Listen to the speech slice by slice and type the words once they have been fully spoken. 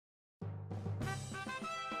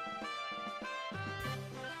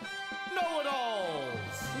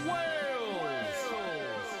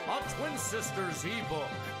Twin Sisters eBook.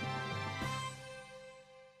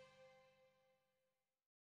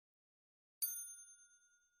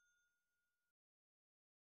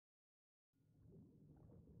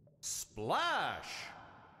 Splash!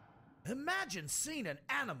 Imagine seeing an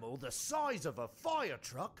animal the size of a fire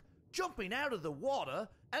truck jumping out of the water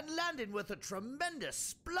and landing with a tremendous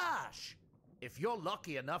splash. If you're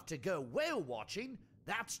lucky enough to go whale watching,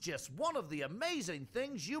 that's just one of the amazing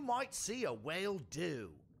things you might see a whale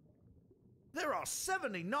do. There are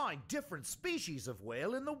 79 different species of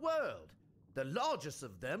whale in the world. The largest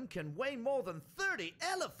of them can weigh more than 30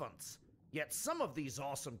 elephants. Yet some of these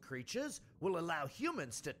awesome creatures will allow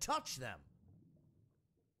humans to touch them.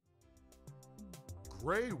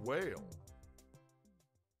 Gray whale.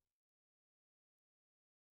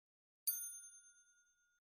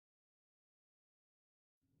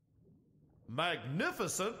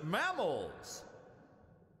 Magnificent mammals.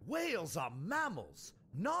 Whales are mammals,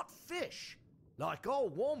 not fish. Like all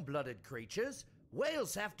warm-blooded creatures,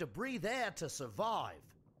 whales have to breathe air to survive.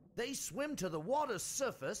 They swim to the water's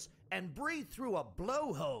surface and breathe through a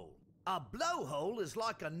blowhole. A blowhole is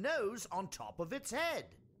like a nose on top of its head.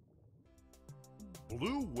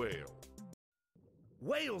 Blue whale.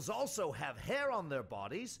 Whales also have hair on their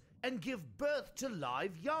bodies and give birth to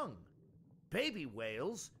live young. Baby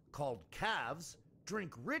whales, called calves,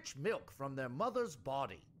 drink rich milk from their mother's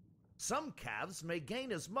body. Some calves may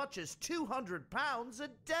gain as much as 200 pounds a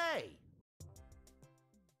day.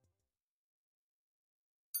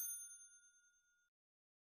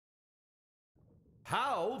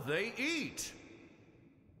 How they eat.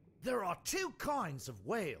 There are two kinds of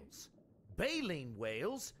whales, baleen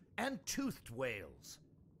whales and toothed whales.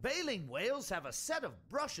 Baleen whales have a set of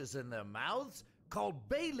brushes in their mouths called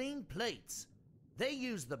baleen plates. They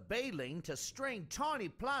use the baleen to strain tiny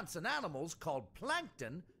plants and animals called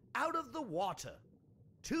plankton out of the water.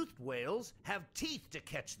 Toothed whales have teeth to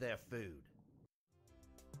catch their food.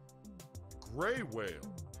 Gray whale.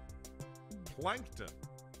 Plankton.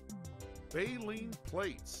 Baleen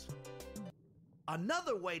plates.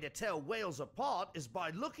 Another way to tell whales apart is by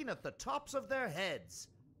looking at the tops of their heads.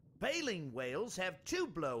 Baleen whales have 2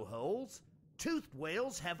 blowholes. Toothed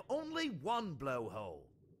whales have only 1 blowhole.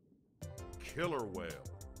 Killer whale.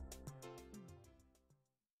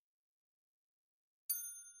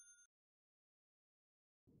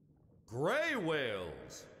 Gray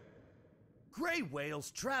whales. Gray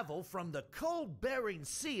whales travel from the cold Bering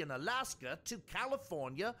Sea in Alaska to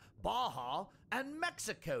California, Baja, and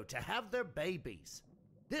Mexico to have their babies.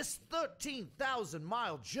 This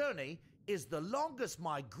 13,000-mile journey is the longest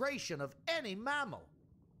migration of any mammal.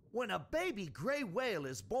 When a baby gray whale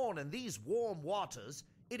is born in these warm waters,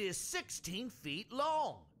 it is 16 feet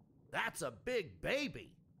long. That's a big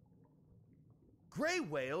baby. Gray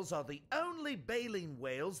whales are the only baleen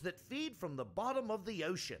whales that feed from the bottom of the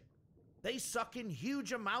ocean. They suck in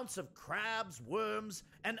huge amounts of crabs, worms,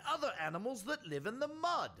 and other animals that live in the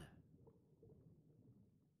mud.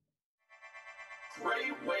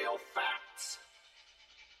 Gray whale facts.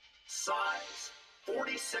 Size,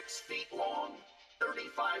 46 feet long,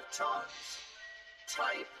 35 tons.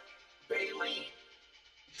 Type, baleen.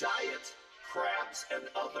 Diet, crabs and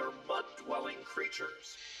other mud-dwelling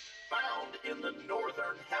creatures. Found in the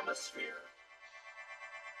northern hemisphere.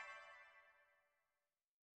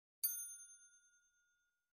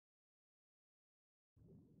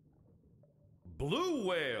 Blue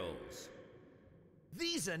whales.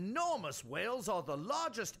 These enormous whales are the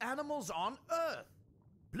largest animals on Earth.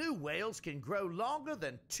 Blue whales can grow longer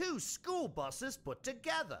than 2 school buses put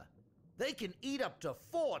together. They can eat up to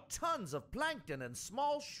 4 tons of plankton and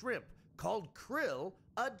small shrimp, called krill,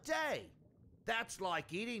 a day. That's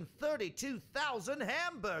like eating 32,000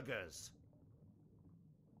 hamburgers.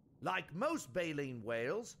 Like most baleen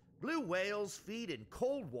whales, blue whales feed in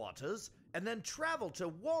cold waters and then travel to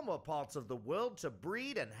warmer parts of the world to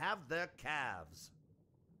breed and have their calves.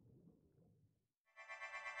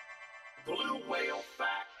 Blue whale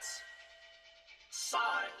facts.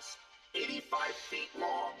 Size, 85 feet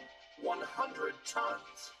long, 100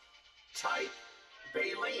 tons. Type,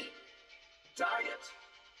 baleen. Diet,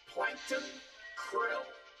 plankton, krill.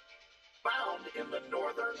 Found in the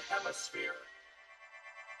northern hemisphere.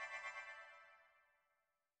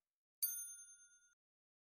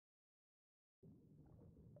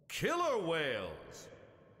 Killer whales.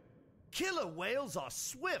 Killer whales are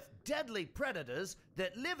swift, deadly predators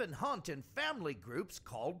that live and hunt in family groups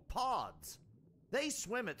called pods. They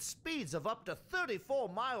swim at speeds of up to 34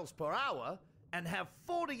 miles per hour and have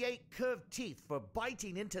 48 curved teeth for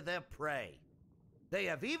biting into their prey. They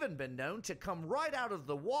have even been known to come right out of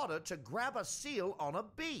the water to grab a seal on a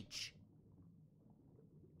beach.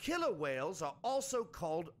 Killer whales are also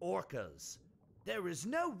called orcas. There is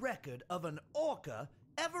no record of an orca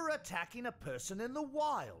ever attacking a person in the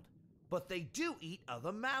wild, but they do eat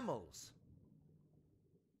other mammals.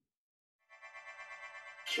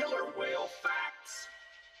 Killer whale facts.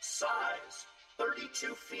 Size,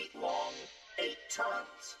 32 feet long, 8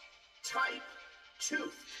 tons. Type,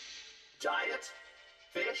 toothed. Diet,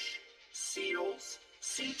 fish, seals,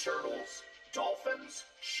 sea turtles, dolphins,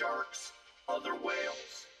 sharks, other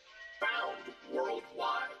whales. Found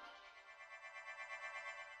worldwide.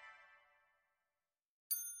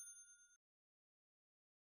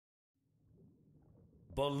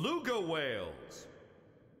 Beluga whales.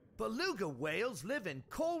 Beluga whales live in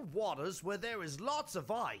cold waters where there is lots of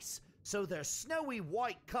ice, so their snowy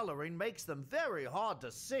white coloring makes them very hard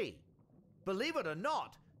to see. Believe it or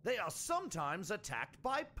not, they are sometimes attacked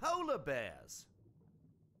by polar bears.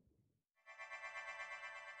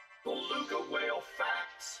 Beluga whale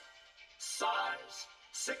facts. Size,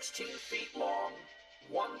 16 feet long,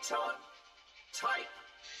 1 ton. Type,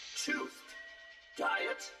 toothed.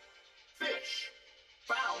 Diet, fish.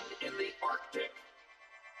 Found in the Arctic.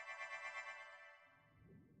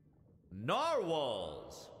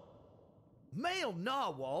 Narwhals. Male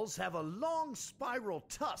narwhals have a long spiral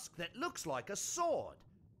tusk that looks like a sword.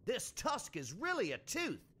 This tusk is really a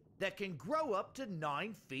tooth that can grow up to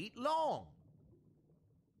 9 feet long.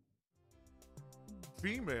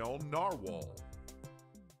 Female narwhal.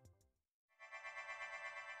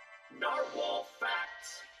 Narwhal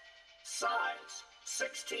facts. Size,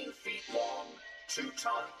 16 feet long, 2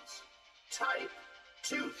 tons. Type,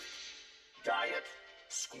 toothed. Diet,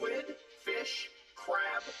 squid, fish,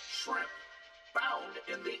 crab, shrimp. Found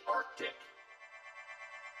in the Arctic.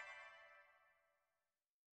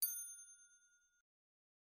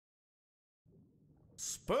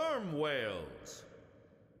 Sperm whales.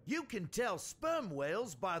 You can tell sperm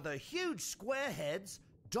whales by their huge square heads,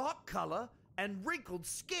 dark color, and wrinkled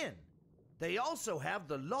skin. They also have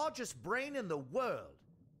the largest brain in the world.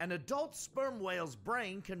 An adult sperm whale's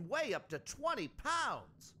brain can weigh up to 20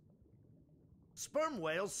 pounds. Sperm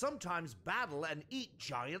whales sometimes battle and eat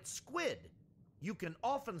giant squid. You can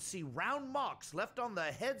often see round marks left on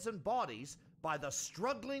their heads and bodies by the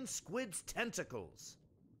struggling squid's tentacles.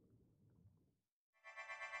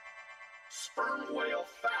 Sperm whale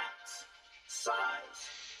facts. Size,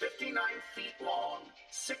 59 feet long,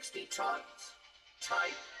 60 tons. Type,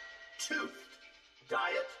 toothed.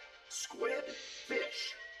 Diet, squid,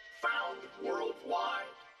 fish. Found worldwide.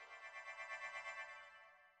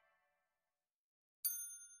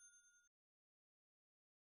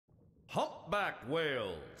 Humpback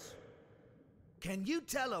whales. Can you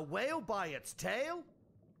tell a whale by its tail?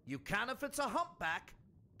 You can if it's a humpback.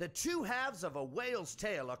 The two halves of a whale's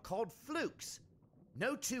tail are called flukes.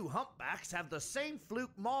 No two humpbacks have the same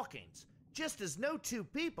fluke markings, just as no two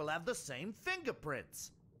people have the same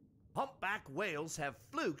fingerprints. Humpback whales have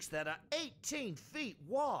flukes that are 18 feet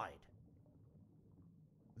wide.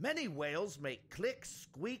 Many whales make clicks,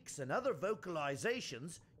 squeaks, and other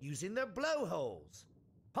vocalizations using their blowholes.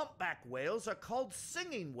 Humpback whales are called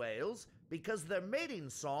singing whales because their mating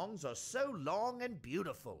songs are so long and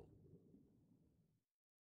beautiful.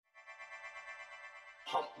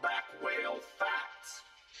 Humpback whale facts.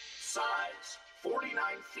 Size, 49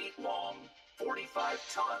 feet long, 45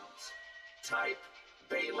 tons. Type,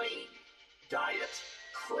 baleen. Diet,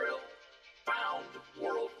 krill. Found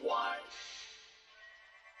worldwide.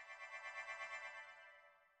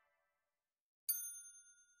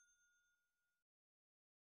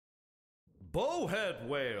 Bowhead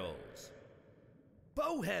whales.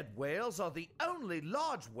 Bowhead whales are the only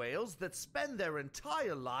large whales that spend their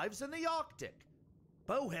entire lives in the Arctic.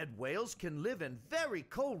 Bowhead whales can live in very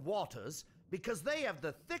cold waters because they have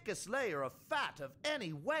the thickest layer of fat of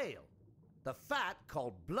any whale. The fat,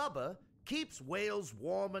 called blubber, keeps whales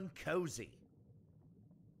warm and cozy.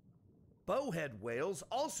 Bowhead whales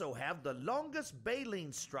also have the longest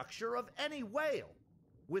baleen structure of any whale.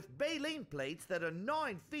 With baleen plates that are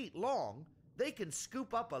 9 feet long, they can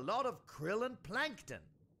scoop up a lot of krill and plankton.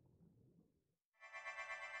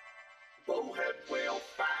 Bowhead whale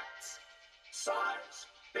facts. Size,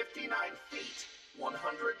 59 feet,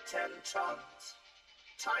 110 tons.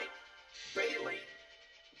 Type, baleen.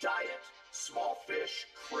 Diet, small fish,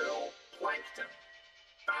 krill, plankton.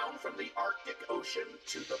 Found from the Arctic Ocean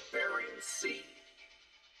to the Bering Sea.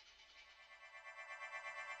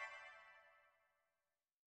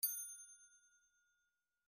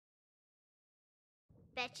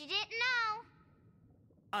 Bet you didn't know.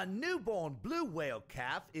 A newborn blue whale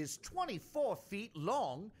calf is 24 feet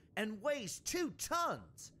long and weighs 2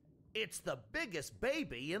 tons. It's the biggest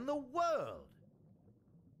baby in the world.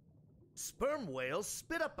 Sperm whales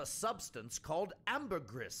spit up a substance called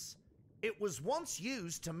ambergris. It was once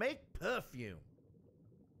used to make perfume.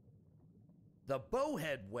 The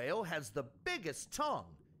bowhead whale has the biggest tongue.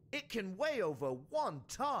 It can weigh over 1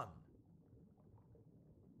 ton.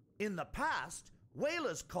 In the past,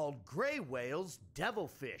 whalers called gray whales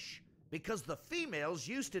devilfish because the females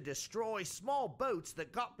used to destroy small boats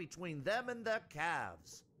that got between them and their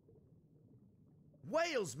calves.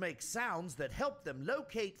 Whales make sounds that help them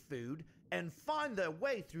locate food and find their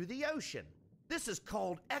way through the ocean. This is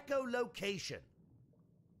called echolocation.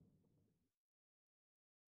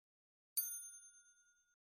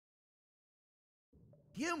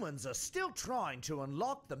 Humans are still trying to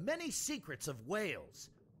unlock the many secrets of whales.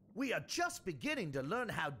 We are just beginning to learn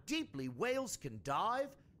how deeply whales can dive,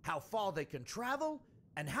 how far they can travel,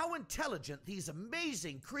 and how intelligent these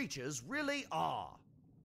amazing creatures really are.